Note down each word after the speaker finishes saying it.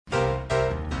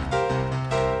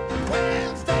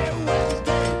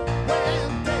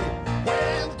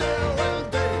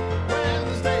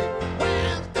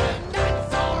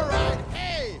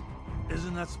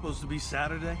be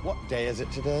Saturday? What day is it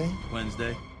today?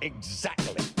 Wednesday.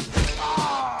 Exactly.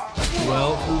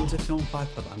 Welcome to Film Fight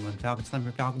Club. I'm Glenn Falcon, from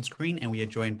Falcon Screen, and we are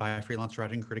joined by freelance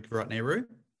writer and critic Virat Nehru.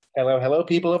 Hello,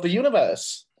 people of the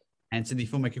universe. And Sydney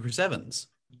filmmaker Chris Evans.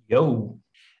 Yo.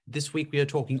 This week we are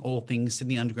talking all things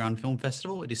Sydney Underground Film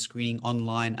Festival. It is screening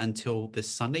online until this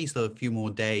Sunday, so a few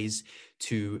more days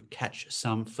to catch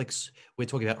some flicks. We're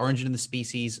talking about Origin of the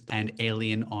Species and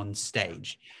Alien on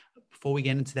Stage. Before we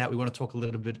get into that, we want to talk a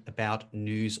little bit about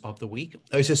news of the week.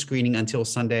 Also screening until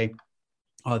Sunday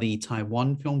are the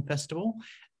Taiwan Film Festival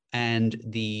and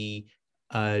the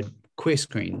Queer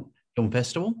Screen Film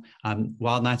Festival.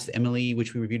 Wild Nights with Emily,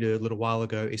 which we reviewed a little while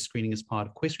ago, is screening as part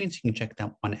of Queer Screen, so you can check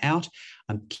that one out.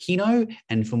 Kino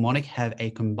and Filmonic have a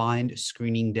combined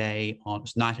screening day on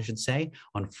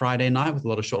Friday night with a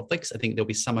lot of short flicks. I think there'll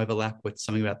be some overlap with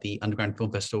something about the Underground Film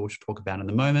Festival, which we'll talk about in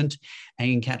a moment. And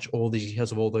you can catch all the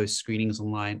details of all those screenings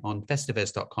online on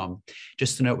festivus.com.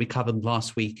 Just to note, we covered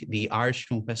last week the Irish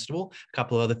Film Festival, a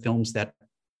couple of other films that,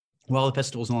 while the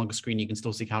festival is no longer screened, you can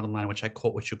still seek out online, which I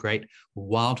caught, which are great.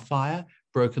 Wildfire,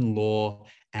 Broken Law,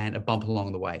 and A Bump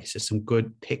Along the Way. So some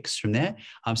good picks from there.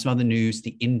 Some other news,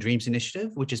 the In Dreams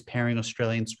Initiative, which is pairing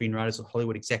Australian screenwriters with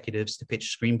Hollywood executives to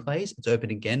pitch screenplays. It's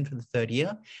open again for the third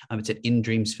year. It's at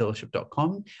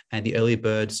indreamsfellowship.com, and the early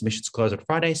bird submissions close on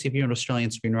Friday. So if you're an Australian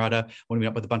screenwriter, want to meet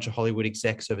up with a bunch of Hollywood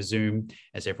execs over Zoom,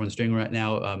 as everyone's doing right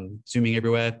now, Zooming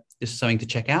everywhere, this is something to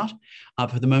check out.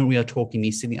 For the moment, we are talking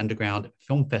the Sydney Underground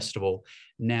Film Festival.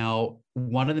 Now,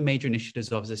 one of the major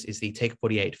initiatives of this is the Take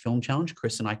 48 Film Challenge.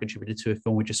 Chris and I contributed to a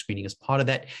film which is screening as part of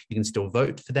that. You can still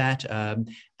vote for that. I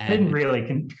didn't really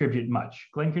contribute much.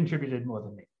 Glenn contributed more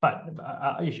than me, but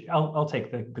I'll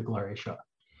take the glory shot.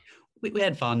 We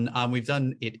had fun. We've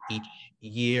done it each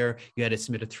year. You had to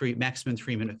submit a maximum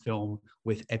 3-minute film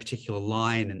with a particular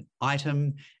line and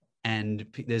item. And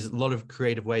there's a lot of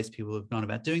creative ways people have gone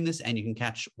about doing this, and you can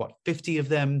catch 50 of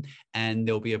them, and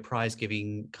there'll be a prize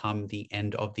giving come the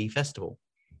end of the festival.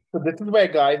 So this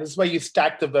is where you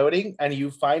stack the voting and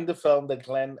you find the film that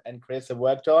Glenn and Chris have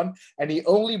worked on, and you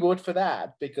only vote for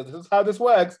that, because this is how this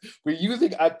works. We're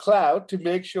using a cloud to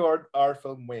make sure our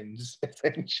film wins,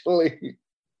 essentially.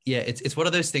 Yeah, it's one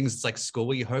of those things. It's like school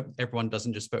where you hope everyone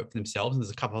doesn't just vote for themselves, and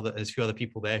there's a few other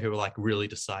people there who are like really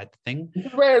decide the thing. This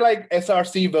is where like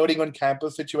SRC voting on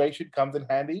campus situation comes in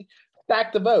handy.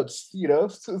 Stack the votes,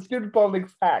 student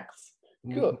politics hacks.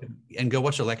 Cool. And go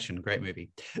watch Election, great movie.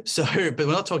 So, but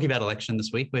we're not talking about Election this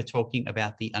week. We're talking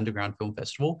about the Underground Film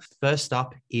Festival. First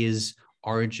up is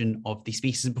Origin of the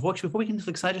Species. And before we get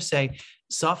into the I just say,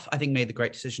 SUF, I think, made the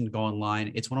great decision to go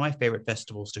online. It's one of my favorite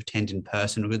festivals to attend in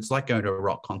person. It's like going to a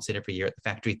rock concert every year at the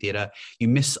Factory Theatre. You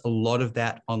miss a lot of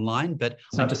that online, but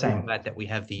I'm just glad that we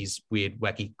have these weird,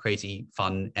 wacky, crazy,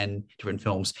 fun, and different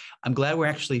films. I'm glad we're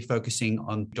actually focusing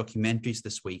on documentaries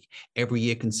this week. Every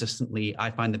year, consistently,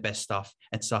 I find the best stuff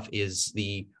at SUF is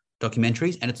the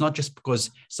documentaries, and it's not just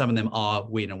because some of them are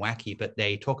weird and wacky, but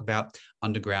they talk about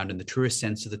underground in the truest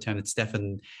sense of the term that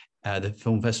Stefan, the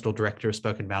film festival director, has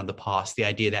spoken about in the past, the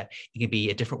idea that it can be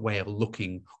a different way of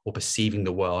looking or perceiving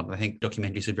the world. And I think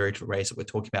documentaries in very different ways that we're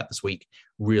talking about this week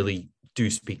really do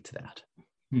speak to that.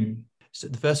 So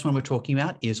the first one we're talking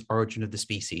about is Origin of the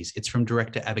Species. It's from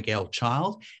director Abigail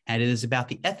Child, and it is about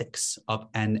the ethics of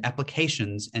and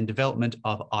applications and development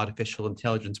of artificial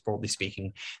intelligence, broadly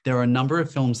speaking. There are a number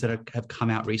of films that have come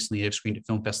out recently that have screened at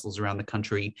film festivals around the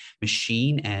country,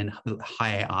 Machine and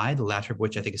High AI, the latter of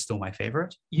which I think is still my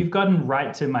favorite. You've gotten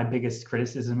right to my biggest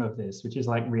criticism of this, which is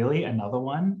like, really, another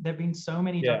one? There have been so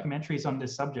many documentaries on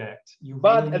this subject.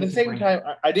 But at the same time,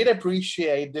 I did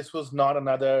appreciate this was not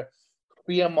another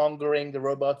fear-mongering, the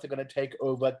robots are going to take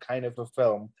over kind of a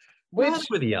film. Which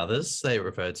were the others they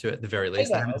referred to at the very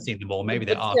least? I haven't seen them all. Maybe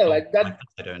there are. Yeah, like that,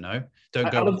 I don't know.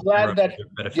 I was glad that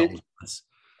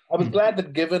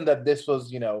given that this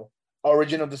was,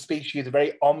 Origin of the Species, a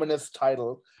very ominous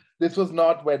title, this was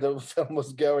not where the film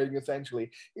was going,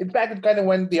 essentially. In fact, it kind of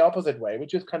went the opposite way,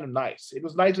 which is kind of nice. It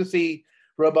was nice to see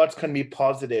robots can be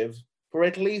positive for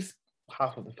at least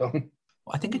half of the film.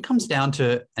 I think it comes down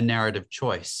to a narrative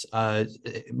choice,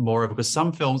 more because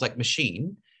some films like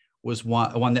Machine was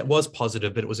one that was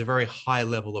positive, but it was a very high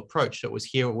level approach. So it was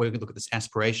here where we look at this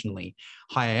aspirationally.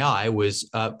 High AI was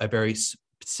a very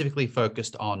specifically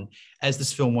focused on, as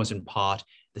this film was in part,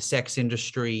 the sex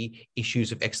industry,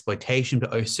 issues of exploitation,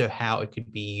 but also how it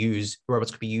could be used,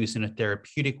 robots could be used in a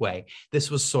therapeutic way.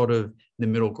 This was sort of the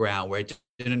middle ground where it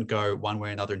didn't go one way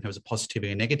or another in terms of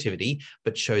positivity and negativity,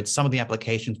 but showed some of the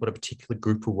applications what a particular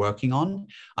group were working on.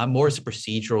 More as a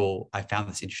procedural, I found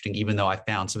this interesting, even though I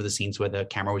found some of the scenes where the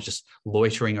camera was just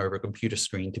loitering over a computer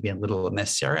screen to be a little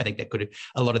unnecessary. I think that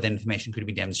a lot of that information could have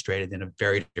been demonstrated in a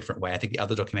very different way. I think the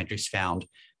other documentaries found,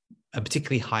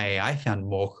 particularly High AI, found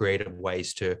more creative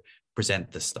ways to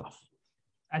present this stuff.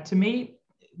 To me,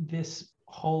 this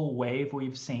whole wave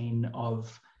we've seen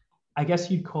of, I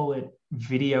guess you'd call it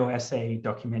video essay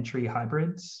documentary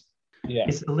hybrids,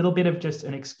 is a little bit of just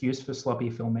an excuse for sloppy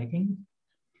filmmaking.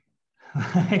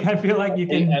 Like, I feel like you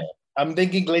can... I'm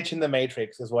thinking Glitch in the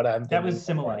Matrix is what I'm thinking. That was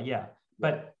similar, yeah.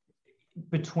 But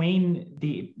between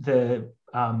the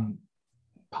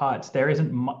parts, there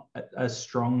isn't a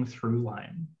strong through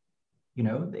line. You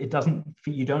know,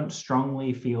 you don't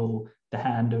strongly feel the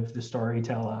hand of the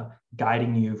storyteller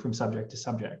guiding you from subject to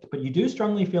subject, but you do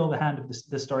strongly feel the hand of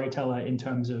the storyteller in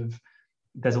terms of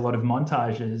there's a lot of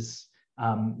montages,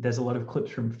 there's a lot of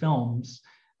clips from films,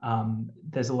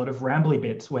 there's a lot of rambly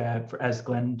bits where, as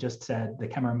Glenn just said, the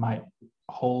camera might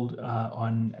hold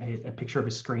on a picture of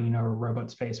a screen or a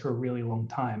robot's face for a really long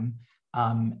time,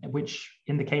 which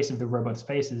in the case of the robot's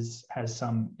faces has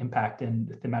some impact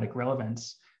and thematic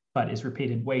relevance, but is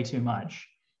repeated way too much.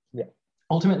 Yeah.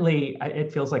 Ultimately,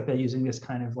 it feels like they're using this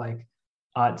kind of like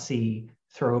artsy,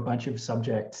 throw a bunch of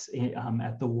subjects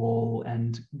at the wall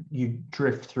and you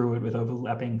drift through it with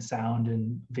overlapping sound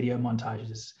and video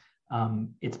montages.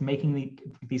 It's making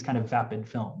these kind of vapid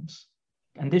films.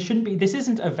 And this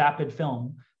isn't a vapid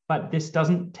film, but this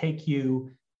doesn't take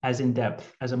you as in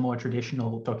depth as a more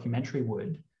traditional documentary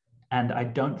would. And I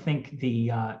don't think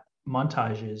the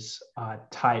montages are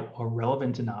tight or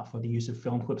relevant enough, or the use of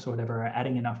film clips or whatever are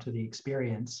adding enough to the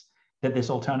experience that this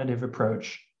alternative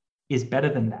approach is better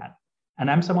than that. And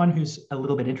I'm someone who's a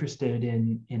little bit interested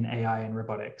in AI and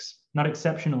robotics, not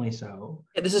exceptionally so.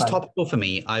 Yeah, this is topical for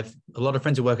me. I've a lot of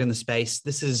friends who work in the space.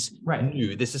 This is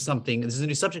new. This is a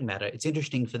new subject matter. It's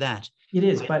interesting for that. It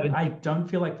is, but I don't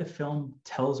feel like the film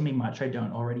tells me much I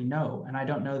don't already know. And I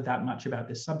don't know that much about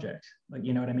this subject. Like,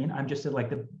 you know what I mean? I'm just at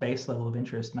like the base level of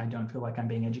interest and I don't feel like I'm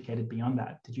being educated beyond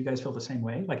that. Did you guys feel the same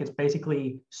way? Like, it's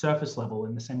basically surface level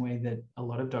in the same way that a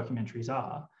lot of documentaries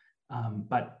are.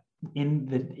 But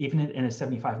even in a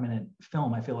 75-minute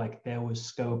film, I feel like there was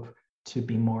scope to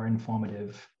be more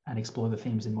informative and explore the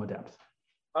themes in more depth.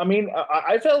 I mean,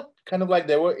 I felt kind of like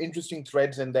there were interesting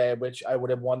threads in there, which I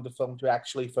would have wanted the film to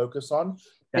actually focus on.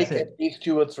 Pick at least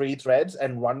 2 or 3 threads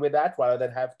and run with that rather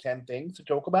than have 10 things to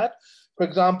talk about. For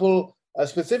example,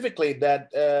 specifically that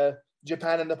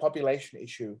Japan and the population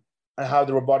issue and how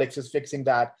the robotics is fixing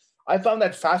that. I found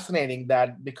that fascinating,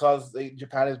 that because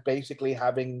Japan is basically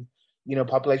having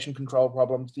population control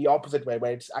problems the opposite way,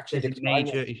 where it's actually a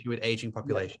major issue with aging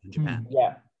population in Japan.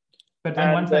 Yeah. But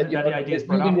then once that idea is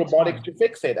brought up, using robotics to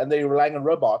fix it, and they're relying on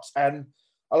robots. And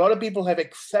a lot of people have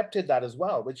accepted that as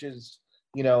well, which is,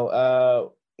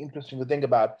 interesting to think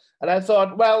about. And I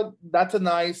thought, well, that's a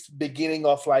nice beginning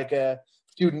of like a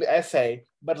student essay,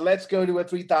 but let's go to a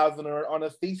 3,000 or on a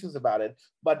thesis about it.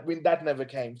 But that never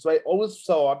came. So I always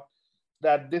thought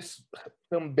that this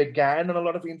film began on a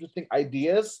lot of interesting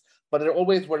ideas, but there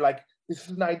always were like, this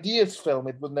is an ideas film.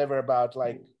 It was never about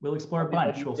like... We'll explore a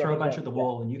bunch. We'll throw a bunch at the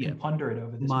wall and you can ponder it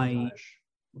over this montage.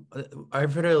 I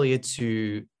referred earlier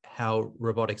to how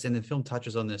robotics, and the film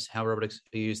touches on this, how robotics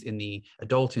are used in the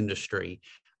adult industry.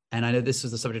 And I know this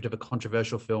is the subject of a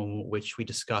controversial film, which we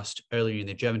discussed earlier in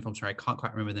the German film. Sorry, I can't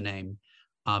quite remember the name.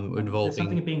 Involving...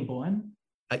 Something Being Born?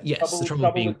 Yes, The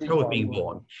Trouble with Being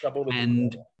Born.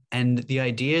 And the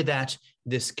idea that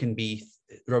this can be...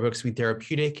 robotics can be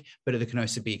therapeutic, but it can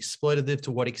also be exploitative.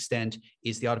 To what extent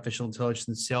is the artificial intelligence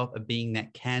itself a being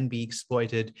that can be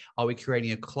exploited? Are we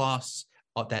creating a class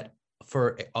of that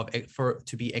for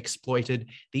to be exploited?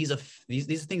 These are things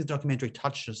the documentary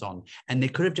touches on, and they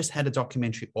could have just had a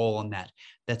documentary all on that.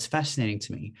 That's fascinating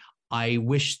to me. I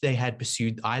wish they had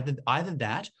pursued either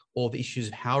that or the issues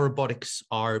of how robotics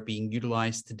are being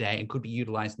utilized today and could be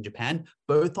utilized in Japan,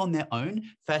 both on their own.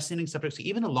 Fascinating subjects.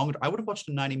 Even a longer, I would have watched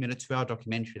a 90-minute, 2-hour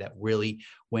documentary that really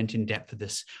went in depth for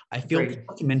this. I feel the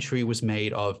documentary was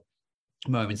made of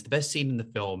moments. The best scene in the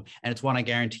film, and it's one I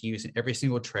guarantee you is in every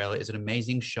single trailer, is an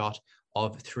amazing shot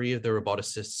of 3 of the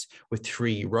roboticists with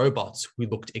 3 robots who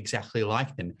looked exactly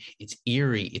like them. It's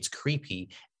eerie, it's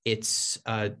creepy, it's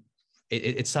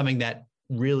something that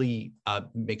really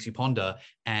makes you ponder,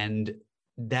 and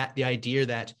that the idea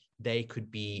that they could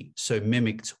be so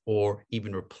mimicked or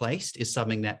even replaced is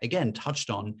something that, again, touched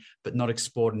on, but not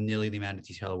explored in nearly the amount of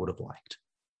detail I would have liked.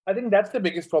 I think that's the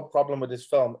biggest problem with this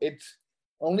film. It's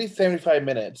only 75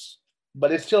 minutes,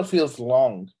 but it still feels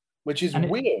long, which is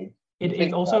weird.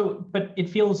 It also, but it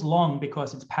feels long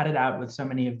because it's padded out with so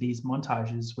many of these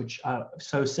montages, which are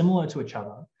so similar to each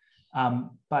other.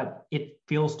 But it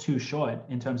feels too short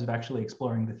in terms of actually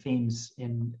exploring the themes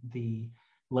in the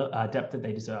depth that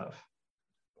they deserve.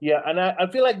 Yeah, and I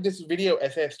feel like this video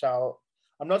essay style,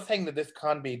 I'm not saying that this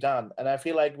can't be done. And I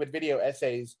feel like with video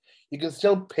essays, you can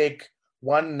still pick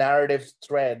one narrative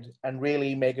thread and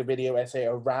really make a video essay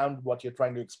around what you're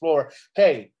trying to explore.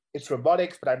 Hey, it's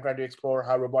robotics, but I'm trying to explore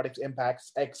how robotics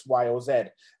impacts X, Y, or Z.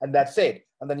 And that's it.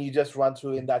 And then you just run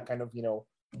through in that kind of,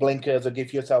 blinkers, or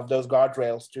give yourself those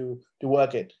guardrails to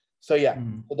work it. So yeah,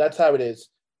 so that's how it is.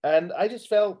 And I just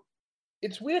felt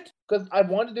it's weird because I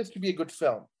wanted this to be a good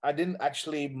film. I didn't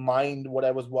actually mind what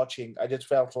I was watching. I just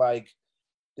felt like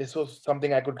this was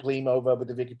something I could gleam over with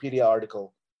the Wikipedia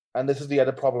article. And this is the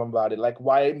other problem about it. Like,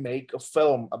 why make a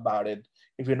film about it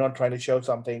if you're not trying to show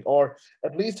something, or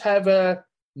at least have a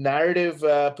narrative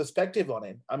perspective on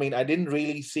it? I mean, I didn't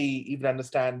really even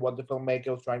understand what the filmmaker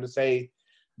was trying to say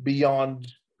beyond,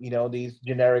 these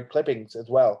generic clippings as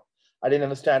well. I didn't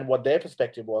understand what their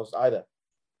perspective was either.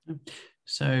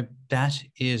 So that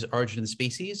is Origin of the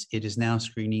Species. It is now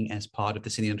screening as part of the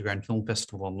Sydney Underground Film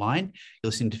Festival online. You're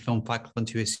listening to Film Fight Club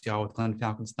 2SCR with Glenn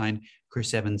Falkenstein,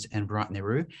 Chris Evans, and Bright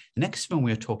Nehru. The next film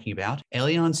we're talking about,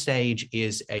 Alien on Stage,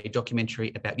 is a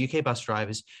documentary about UK bus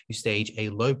drivers who stage a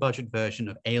low-budget version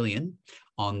of Alien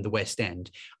on the West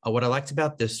End. What I liked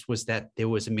about this was that there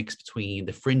was a mix between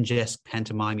the fringe-esque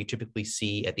pantomime you typically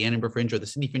see at the Edinburgh Fringe, or the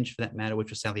Sydney Fringe for that matter, which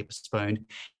was sadly postponed,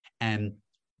 and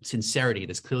sincerity.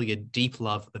 There's clearly a deep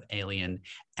love of Alien.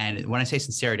 And when I say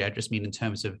sincerity, I just mean in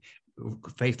terms of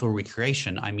faithful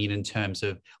recreation. I mean in terms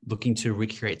of looking to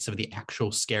recreate some of the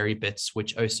actual scary bits,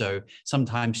 which also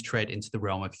sometimes tread into the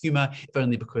realm of humor, if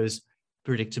only because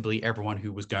predictably everyone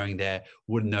who was going there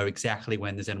would know exactly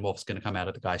when the xenomorph's going to come out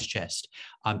of the guy's chest.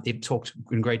 It talked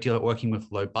a great deal about working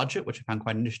with low budget, which I found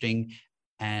quite interesting.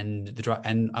 And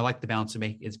I like the balance of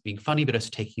making it being funny, but also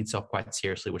taking itself quite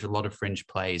seriously, which a lot of fringe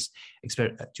plays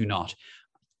do not.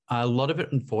 A lot of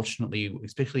it, unfortunately,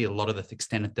 especially a lot of the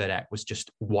extended third act, was just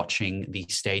watching the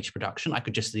stage production. I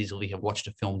could just as easily have watched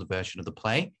a filmed version of the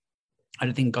play. I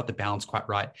don't think it got the balance quite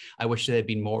right. I wish there had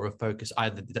been more of a focus,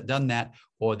 either done that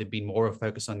or there'd been more of a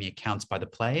focus on the accounts by the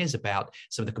players about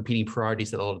some of the competing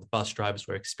priorities that a lot of the bus drivers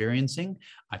were experiencing.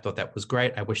 I thought that was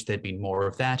great. I wish there'd been more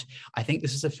of that. I think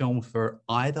this is a film for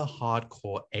either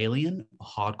hardcore Alien or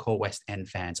hardcore West End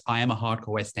fans. I am a hardcore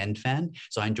West End fan,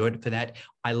 so I enjoyed it for that.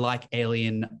 I like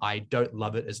Alien. I don't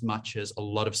love it as much as a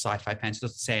lot of sci-fi fans.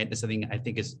 Just to say it, there's something I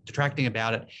think is detracting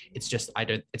about it. It's just,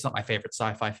 it's not my favorite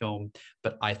sci-fi film,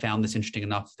 but I found this interesting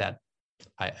enough that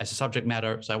as a subject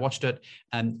matter, so I watched it.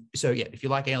 So yeah, if you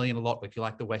like Alien a lot, or if you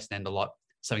like the West End a lot,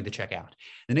 something to check out.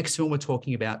 The next film we're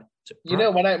talking about.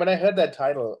 When I heard that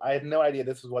title, I had no idea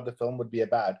this is what the film would be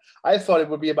about. I thought it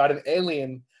would be about an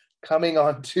alien coming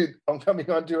onto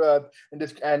Earth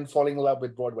and falling in love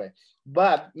with Broadway.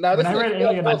 But now when I read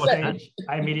Alien on Stage,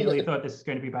 I immediately thought this is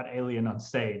going to be about Alien on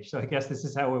stage. So I guess this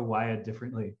is how we're wired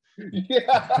differently.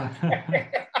 Yeah.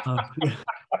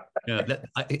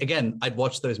 Again, I'd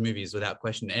watch those movies without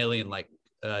question. Alien, like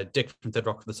Dick from Third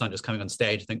Rock from the Sun, just coming on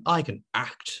stage, think I can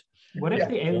act. What if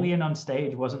the Alien on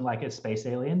stage wasn't like a space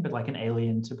alien, but like an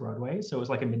Alien to Broadway? So it was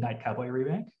like a Midnight Cowboy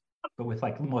remake, but with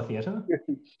like more theater.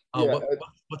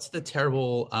 What's the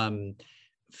terrible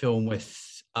film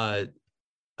with?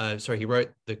 Sorry, he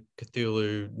wrote the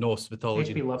Cthulhu Norse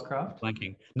mythology. H.P. Lovecraft.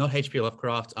 Blanking. Not H.P.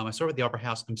 Lovecraft. I saw it at the Opera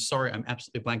House. I'm sorry, I'm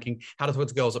absolutely blanking. How to Talk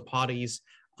to Girls at Parties.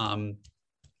 That's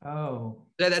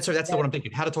the one I'm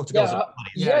thinking. How to Talk to Girls at Parties.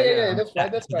 Yeah.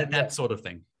 That's right. That sort of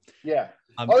thing. Yeah.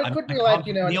 Or it could be like,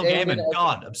 Neil Gaiman.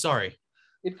 God, I'm sorry.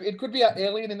 It could be an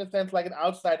alien in a sense, like an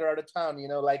outsider out of town.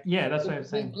 Like that's what I was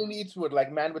saying. Clint Eastwood,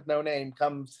 like Man with No Name,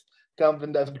 comes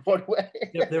and does Broadway.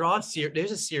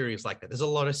 There's a series like that. There's a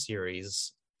lot of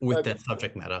series with that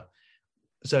subject matter.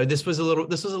 So this was a little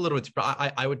bit.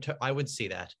 I would see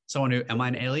that. Someone who, am I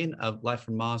an alien? A Life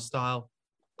from Mars style.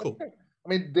 Cool. Okay. I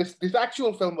mean, this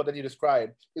actual film that you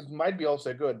described, it might be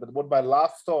also good, but what my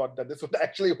last thought that this was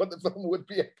actually what the film would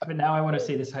be about. But now I want to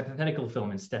see this hypothetical film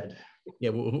instead.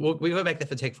 Yeah, we'll go back there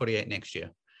for Take 48 next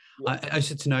year. Yeah. I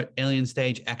should to note, Alien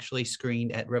Stage actually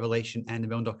screened at Revelation and the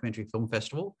Melbourne Documentary Film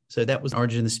Festival. So that was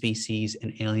Origin of the Species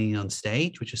and Alien on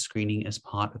Stage, which is screening as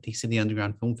part of the Sydney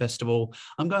Underground Film Festival.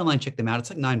 I'm going online, check them out.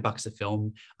 It's like $9 a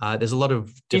film. There's a lot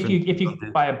of different. If you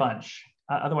buy a bunch,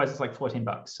 otherwise it's like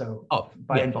 $14. So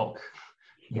buy in bulk.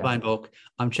 Yeah. Buy in bulk.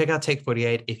 Check out Take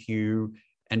 48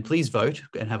 and please vote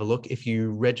and have a look. If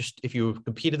you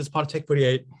competed as part of Take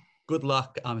 48, good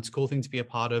luck. It's a cool thing to be a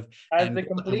part of. And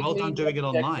well done doing it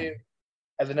online.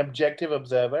 As an objective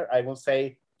observer, I will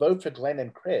say vote for Glenn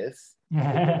and Chris.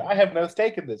 I have no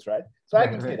stake in this, right? So I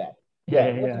can say that.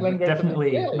 Yeah.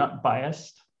 Definitely really. Not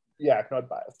biased. Yeah, not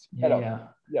biased.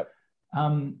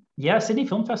 Yeah, Sydney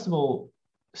Film Festival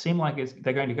seem like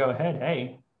they're going to go ahead.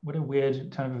 Hey, what a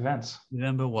weird turn of events.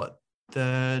 November what?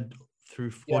 3rd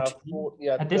through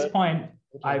 14th? At this point,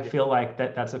 I feel like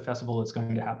that's a festival that's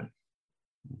going to happen.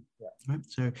 Right,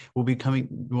 so we'll be coming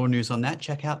more news on that.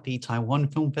 Check out the Taiwan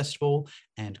Film Festival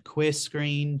and Queer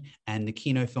Screen and the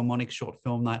Kino Filmonic Short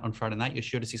Film Night on Friday night. You're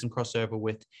sure to see some crossover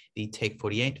with the Take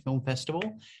 48 Film Festival.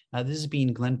 This has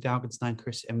been Glenn Falkenstein,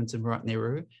 Chris Edmondson, Bharat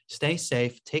Nehru. Stay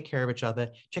safe, take care of each other.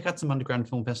 Check out some underground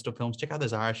film festival films. Check out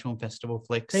those Irish Film Festival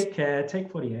flicks. Take care.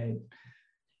 Take 48.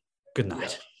 Good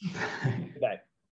night. Good night.